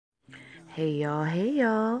Hey y'all, hey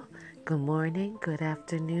y'all. Good morning, good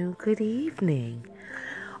afternoon, good evening.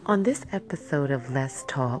 On this episode of Let's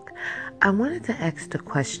Talk, I wanted to ask the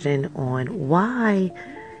question on why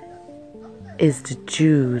is the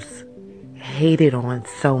Jews hated on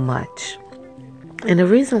so much? And the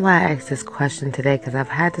reason why I asked this question today, because I've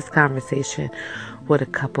had this conversation with a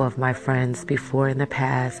couple of my friends before in the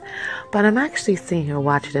past, but I'm actually sitting here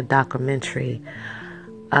watching a documentary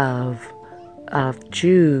of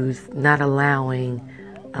Jews not allowing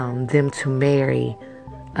them to marry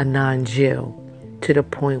a non-Jew, to the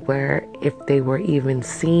point where if they were even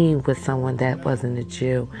seen with someone that wasn't a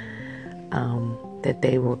Jew, that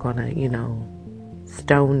they were gonna,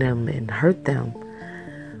 stone them and hurt them.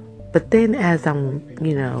 But then as I'm,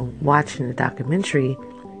 watching the documentary,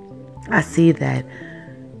 I see that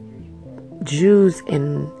Jews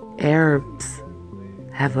and Arabs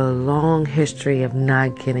have a long history of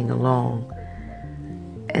not getting along.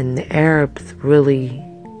 And the Arabs really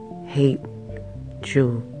hate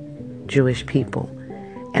Jewish people.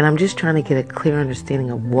 And I'm just trying to get a clear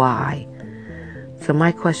understanding of why. So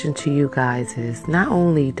my question to you guys is, not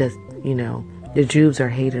only does, the Jews are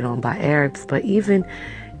hated on by Arabs, but even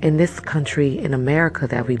in this country, in America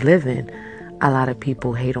that we live in, a lot of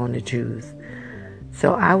people hate on the Jews.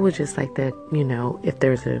 So I would just like to, if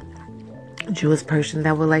there's a Jewish person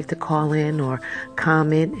that would like to call in or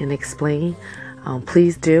comment and explain,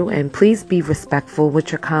 please do. And please be respectful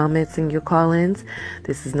with your comments and your call-ins.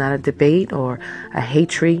 This is not a debate or a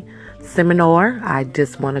hatred seminar. I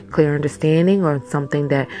just want a clear understanding or something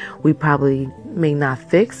that we probably may not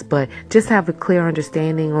fix, but just have a clear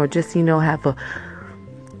understanding, or just, have a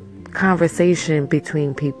conversation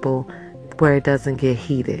between people where it doesn't get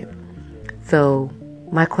heated. So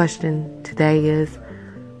my question today is,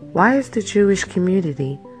 why is the Jewish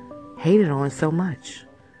community hated on so much?